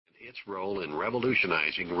its role in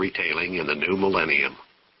revolutionizing retailing in the new millennium.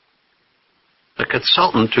 A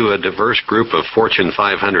consultant to a diverse group of Fortune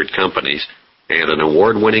 500 companies and an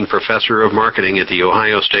award-winning professor of marketing at The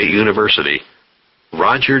Ohio State University,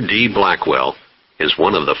 Roger D. Blackwell is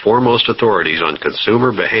one of the foremost authorities on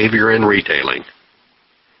consumer behavior and retailing.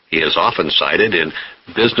 He is often cited in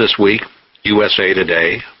Business Week, USA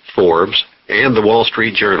Today, Forbes, and the Wall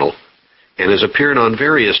Street Journal, and has appeared on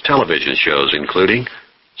various television shows, including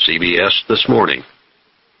CBS This Morning.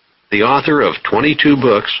 The author of 22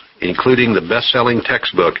 books, including the best-selling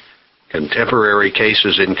textbook, Contemporary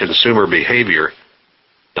Cases in Consumer Behavior,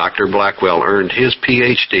 Dr. Blackwell earned his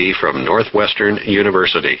Ph.D. from Northwestern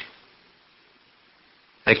University.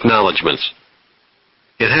 Acknowledgments.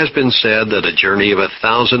 It has been said that a journey of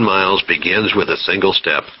 1,000 miles begins with a single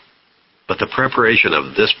step, but the preparation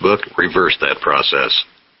of this book reversed that process.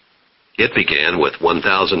 It began with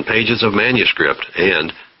 1,000 pages of manuscript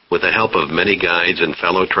and, with the help of many guides and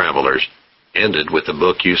fellow travelers, ended with the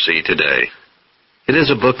book you see today. It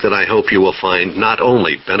is a book that I hope you will find not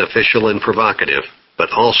only beneficial and provocative,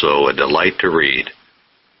 but also a delight to read.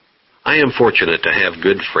 I am fortunate to have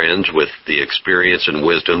good friends with the experience and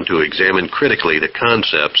wisdom to examine critically the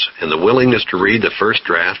concepts and the willingness to read the first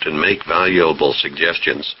draft and make valuable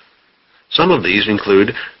suggestions. Some of these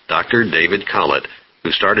include Dr. David Collett,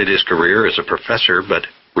 who started his career as a professor but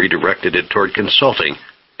redirected it toward consulting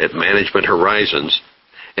at Management Horizons,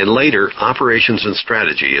 and later operations and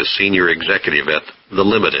strategy as senior executive at The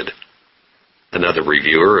Limited. Another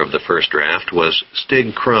reviewer of the first draft was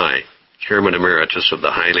Stig Cry, Chairman Emeritus of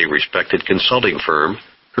the highly respected consulting firm,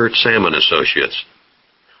 Kurt Salmon Associates.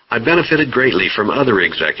 I benefited greatly from other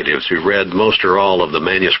executives who read most or all of the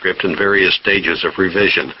manuscript in various stages of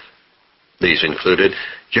revision. These included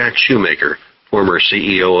Jack Shoemaker, former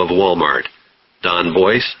CEO of Walmart, Don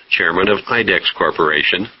Boyce, Chairman of IDEX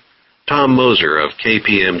Corporation, Tom Moser of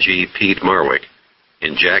KPMG Pete Marwick,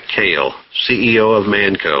 and Jack Cale, CEO of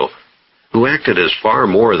Manco, who acted as far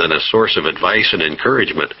more than a source of advice and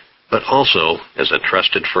encouragement, but also as a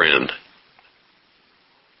trusted friend.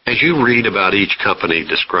 As you read about each company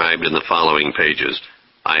described in the following pages,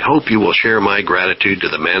 I hope you will share my gratitude to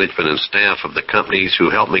the management and staff of the companies who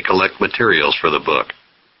helped me collect materials for the book.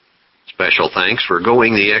 Special thanks for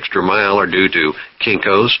going the extra mile are due to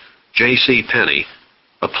Kinko's, J.C. Penney,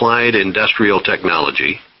 Applied Industrial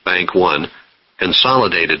Technology, Bank One,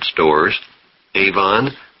 Consolidated Stores, Avon,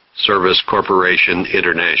 Service Corporation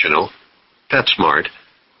International, PetSmart,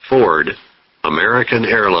 Ford, American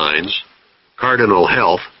Airlines, Cardinal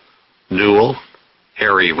Health, Newell,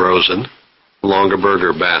 Harry Rosen,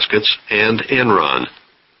 Longaberger Baskets, and Enron.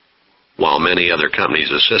 While many other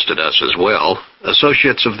companies assisted us as well,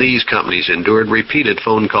 associates of these companies endured repeated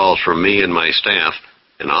phone calls from me and my staff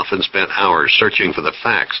and often spent hours searching for the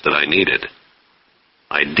facts that I needed.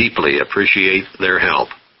 I deeply appreciate their help.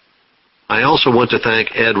 I also want to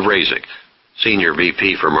thank Ed Razik, Senior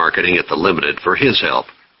VP for Marketing at The Limited, for his help.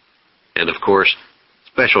 And of course,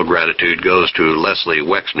 special gratitude goes to Leslie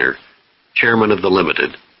Wexner, Chairman of The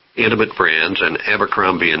Limited, Intimate Brands, and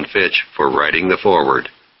Abercrombie & Fitch for writing the foreword.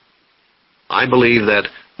 I believe that,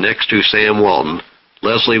 next to Sam Walton,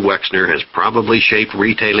 Leslie Wexner has probably shaped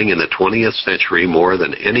retailing in the 20th century more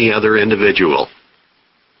than any other individual.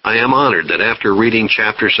 I am honored that after reading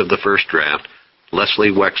chapters of the first draft,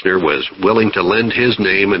 Leslie Wexner was willing to lend his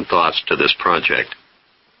name and thoughts to this project.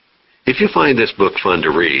 If you find this book fun to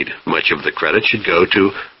read, much of the credit should go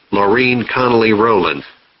to Laureen Connolly Rowland,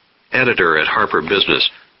 editor at Harper Business,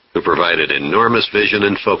 who provided enormous vision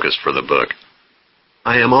and focus for the book.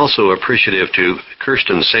 I am also appreciative to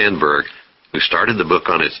Kirsten Sandberg, who started the book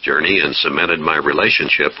on its journey and cemented my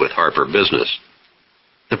relationship with Harper Business.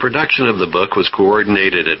 The production of the book was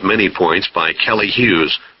coordinated at many points by Kelly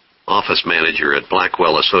Hughes, office manager at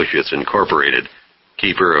Blackwell Associates Incorporated,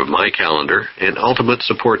 keeper of my calendar and ultimate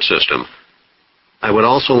support system. I would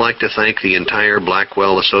also like to thank the entire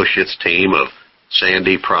Blackwell Associates team of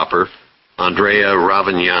Sandy Proper, Andrea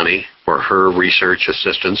Ravagnani for her research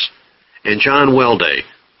assistance, and John Welday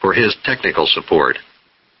for his technical support.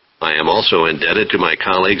 I am also indebted to my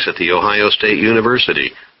colleagues at The Ohio State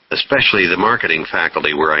University, especially the marketing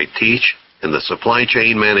faculty where I teach and the supply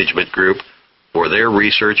chain management group for their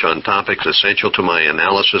research on topics essential to my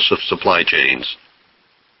analysis of supply chains.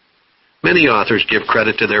 Many authors give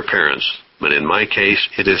credit to their parents, but in my case,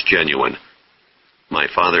 it is genuine. My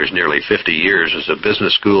father's nearly 50 years as a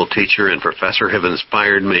business school teacher and professor have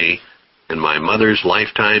inspired me, and my mother's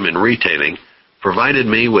lifetime in retailing provided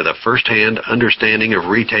me with a first-hand understanding of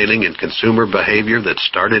retailing and consumer behavior that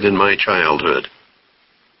started in my childhood.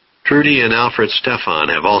 Trudy and Alfred Stefan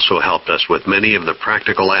have also helped us with many of the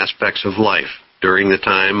practical aspects of life during the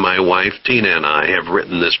time my wife Tina and I have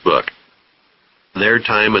written this book. Their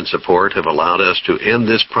time and support have allowed us to end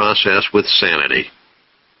this process with sanity.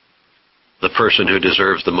 The person who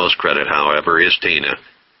deserves the most credit, however, is Tina.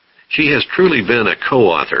 She has truly been a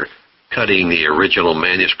co-author, cutting the original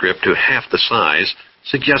manuscript to half the size,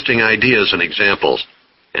 suggesting ideas and examples,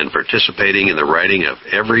 and participating in the writing of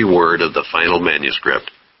every word of the final manuscript.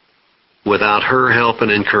 Without her help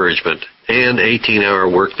and encouragement and 18-hour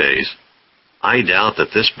workdays, I doubt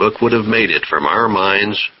that this book would have made it from our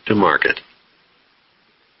minds to market.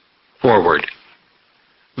 Forward.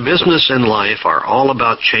 Business and life are all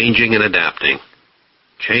about changing and adapting.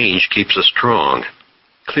 Change keeps us strong.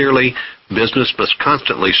 Clearly, business must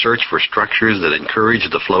constantly search for structures that encourage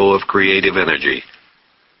the flow of creative energy.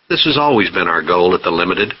 This has always been our goal at The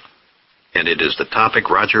Limited, and it is the topic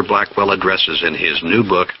Roger Blackwell addresses in his new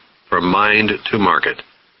book, From Mind to Market.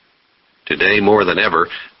 Today, more than ever,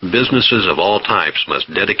 businesses of all types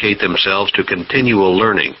must dedicate themselves to continual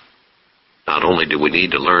learning. Not only do we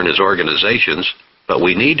need to learn as organizations, but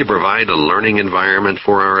we need to provide a learning environment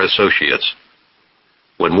for our associates.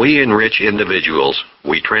 When we enrich individuals,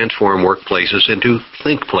 we transform workplaces into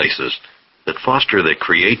think places that foster the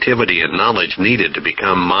creativity and knowledge needed to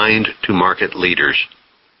become mind-to-market leaders.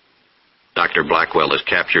 Dr. Blackwell has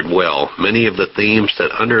captured well many of the themes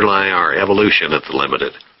that underlie our evolution at The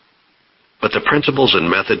Limited. But the principles and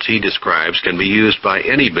methods he describes can be used by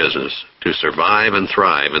any business to survive and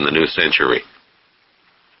thrive in the new century.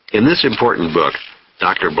 In this important book,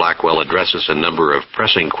 Dr. Blackwell addresses a number of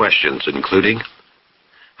pressing questions, including: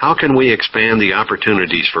 how can we expand the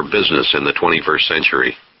opportunities for business in the 21st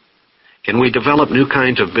century? Can we develop new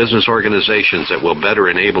kinds of business organizations that will better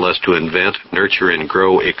enable us to invent, nurture, and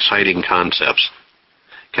grow exciting concepts?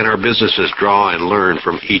 Can our businesses draw and learn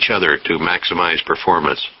from each other to maximize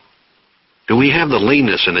performance? Do we have the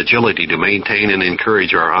leanness and agility to maintain and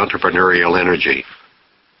encourage our entrepreneurial energy?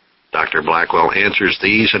 Dr. Blackwell answers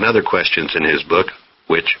these and other questions in his book,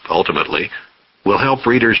 which, ultimately, will help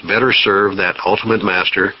readers better serve that ultimate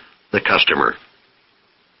master, the customer.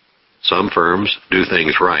 Some firms do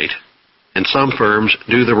things right, and some firms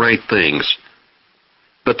do the right things.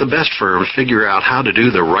 But the best firms figure out how to do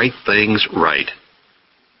the right things right.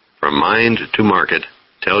 From Mind to Market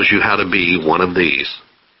tells you how to be one of these.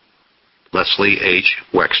 Leslie H.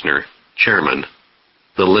 Wexner, Chairman,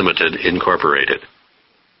 The Limited Incorporated.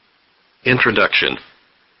 Introduction.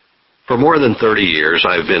 For more than 30 years,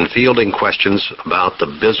 I've been fielding questions about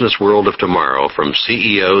the business world of tomorrow from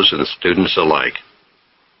CEOs and students alike.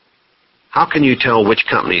 How can you tell which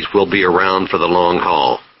companies will be around for the long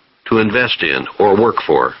haul, to invest in or work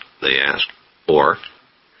for, they ask. Or,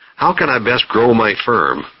 how can I best grow my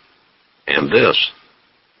firm? And this,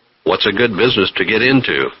 what's a good business to get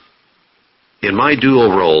into? In my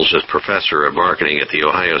dual roles as professor of marketing at The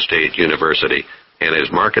Ohio State University and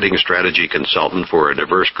as marketing strategy consultant for a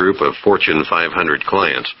diverse group of Fortune 500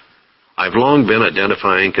 clients, I've long been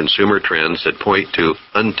identifying consumer trends that point to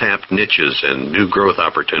untapped niches and new growth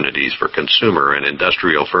opportunities for consumer and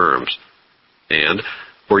industrial firms. And,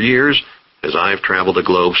 for years, as I've traveled the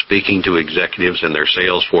globe speaking to executives and their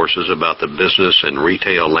sales forces about the business and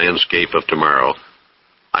retail landscape of tomorrow,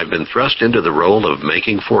 I've been thrust into the role of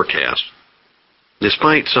making forecasts.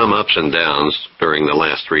 Despite some ups and downs during the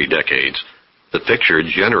last 3 decades, the picture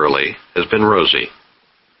generally has been rosy.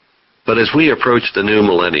 But as we approach the new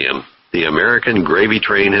millennium, the American gravy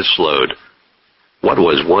train has slowed. What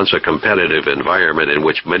was once a competitive environment in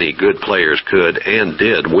which many good players could and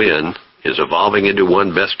did win is evolving into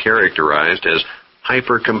one best characterized as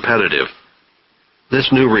hyper-competitive. This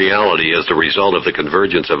new reality is the result of the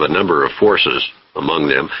convergence of a number of forces, among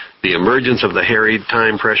them the emergence of the harried,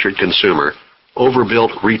 time-pressured consumer,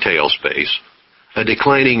 overbuilt retail space, a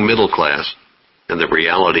declining middle class, and the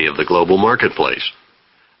reality of the global marketplace,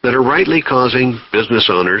 that are rightly causing business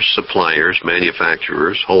owners, suppliers,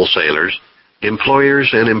 manufacturers, wholesalers, employers,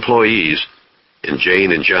 and employees, and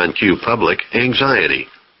Jane and John Q. public, anxiety.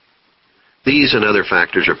 These and other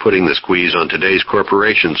factors are putting the squeeze on today's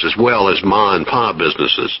corporations as well as ma-and-pa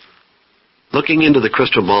businesses. Looking into the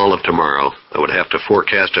crystal ball of tomorrow, I would have to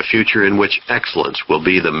forecast a future in which excellence will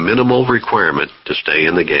be the minimal requirement to stay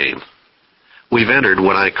in the game. We've entered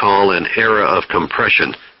what I call an era of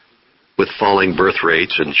compression. With falling birth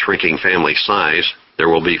rates and shrinking family size, there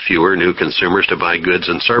will be fewer new consumers to buy goods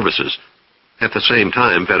and services. At the same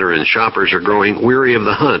time, veteran shoppers are growing weary of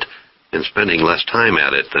the hunt and spending less time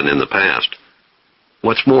at it than in the past.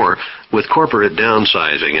 What's more, with corporate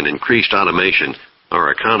downsizing and increased automation,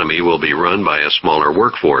 our economy will be run by a smaller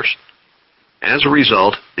workforce. As a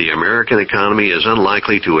result, the American economy is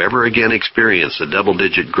unlikely to ever again experience the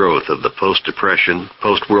double-digit growth of the post-Depression,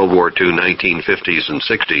 post-World War II 1950s and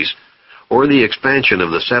 60s, or the expansion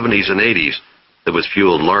of the 70s and 80s that was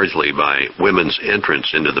fueled largely by women's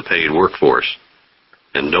entrance into the paid workforce.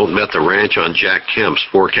 And don't bet the ranch on Jack Kemp's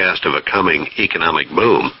forecast of a coming economic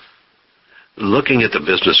boom. Looking at the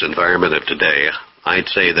business environment of today, I'd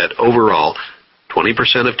say that overall,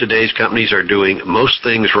 20% of today's companies are doing most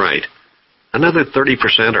things right. Another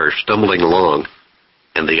 30% are stumbling along,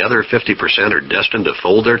 and the other 50% are destined to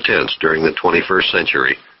fold their tents during the 21st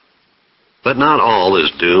century. But not all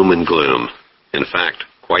is doom and gloom. In fact,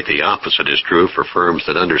 quite the opposite is true for firms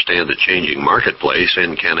that understand the changing marketplace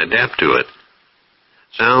and can adapt to it.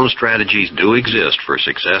 Sound strategies do exist for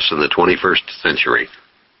success in the 21st century.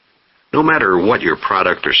 No matter what your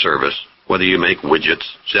product or service, whether you make widgets,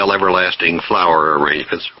 sell everlasting flower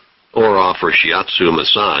arrangements, or offer shiatsu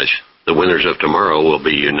massage, the winners of tomorrow will be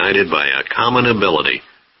united by a common ability,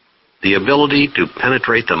 the ability to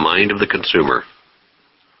penetrate the mind of the consumer.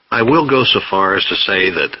 I will go so far as to say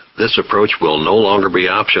that this approach will no longer be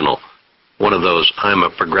optional, one of those I'm a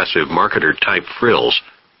progressive marketer type frills.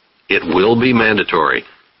 It will be mandatory.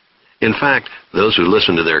 In fact, those who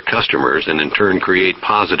listen to their customers and in turn create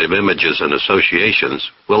positive images and associations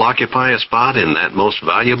will occupy a spot in that most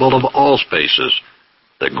valuable of all spaces,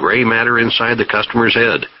 the gray matter inside the customer's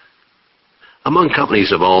head. Among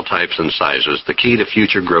companies of all types and sizes, the key to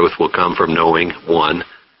future growth will come from knowing, 1,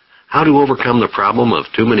 how to overcome the problem of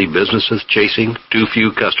too many businesses chasing too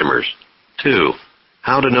few customers. 2,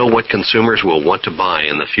 how to know what consumers will want to buy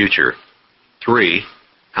in the future. 3,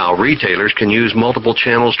 how retailers can use multiple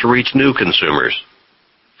channels to reach new consumers.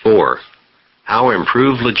 4, how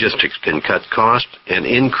improved logistics can cut costs and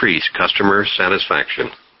increase customer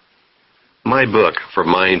satisfaction. My book, From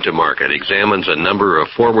Mind to Market, examines a number of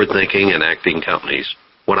forward-thinking and acting companies,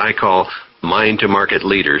 what I call mind-to-market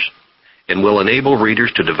leaders, and will enable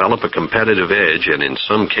readers to develop a competitive edge and, in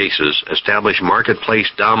some cases, establish marketplace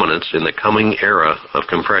dominance in the coming era of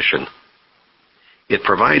compression. It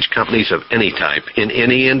provides companies of any type, in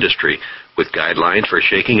any industry, with guidelines for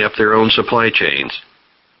shaking up their own supply chains.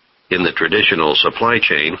 In the traditional supply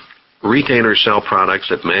chain, retailers sell products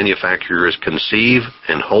that manufacturers conceive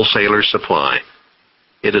and wholesalers supply.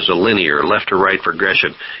 It is a linear left-to-right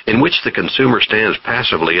progression in which the consumer stands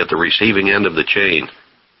passively at the receiving end of the chain.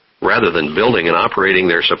 Rather than building and operating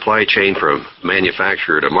their supply chain from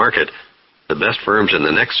manufacturer to market, the best firms in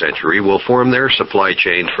the next century will form their supply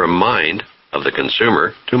chain from mind of the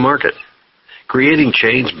consumer to market, creating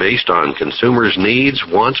chains based on consumers' needs,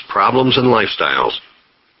 wants, problems, and lifestyles.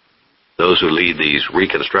 Those who lead these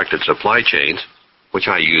reconstructed supply chains, which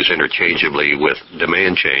I use interchangeably with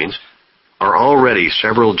demand chains, are already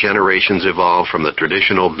several generations evolved from the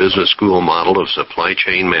traditional business school model of supply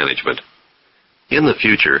chain management. In the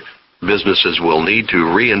future, businesses will need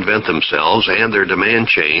to reinvent themselves and their demand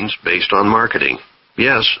chains based on marketing.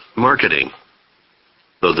 Yes, marketing.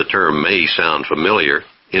 Though the term may sound familiar,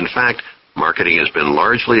 in fact, marketing has been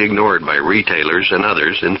largely ignored by retailers and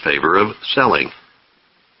others in favor of selling.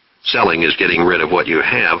 Selling is getting rid of what you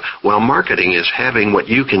have, while marketing is having what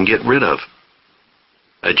you can get rid of.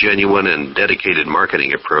 A genuine and dedicated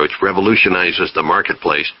marketing approach revolutionizes the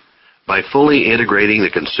marketplace by fully integrating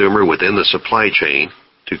the consumer within the supply chain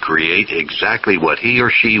to create exactly what he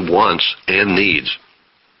or she wants and needs.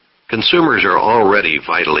 Consumers are already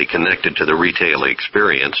vitally connected to the retail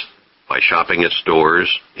experience by shopping at stores,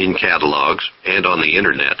 in catalogs, and on the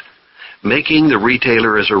Internet, making the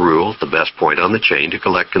retailer, as a rule, the best point on the chain to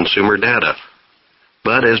collect consumer data.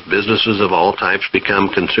 But as businesses of all types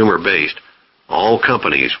become consumer-based, all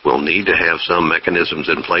companies will need to have some mechanisms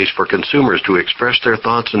in place for consumers to express their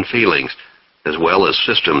thoughts and feelings, as well as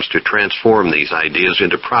systems to transform these ideas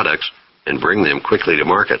into products and bring them quickly to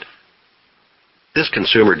market. This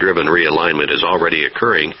consumer-driven realignment is already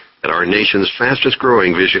occurring at our nation's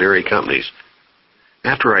fastest-growing visionary companies.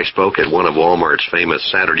 After I spoke at one of Walmart's famous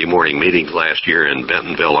Saturday morning meetings last year in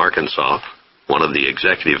Bentonville, Arkansas, one of the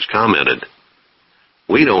executives commented,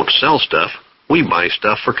 "We don't sell stuff, we buy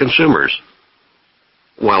stuff for consumers."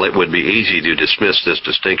 While it would be easy to dismiss this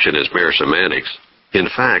distinction as mere semantics, in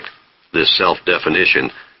fact, this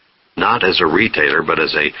self-definition, not as a retailer but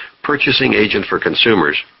as a purchasing agent for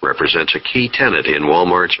consumers, represents a key tenet in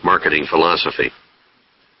Walmart's marketing philosophy.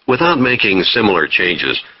 Without making similar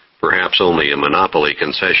changes, perhaps only a monopoly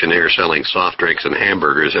concessionaire selling soft drinks and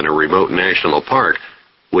hamburgers in a remote national park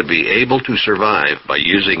would be able to survive by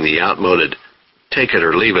using the outmoded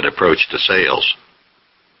take-it-or-leave-it approach to sales.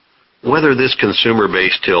 Whether this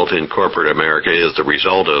consumer-based tilt in corporate America is the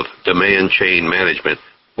result of demand chain management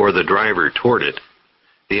or the driver toward it,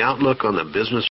 the outlook on the business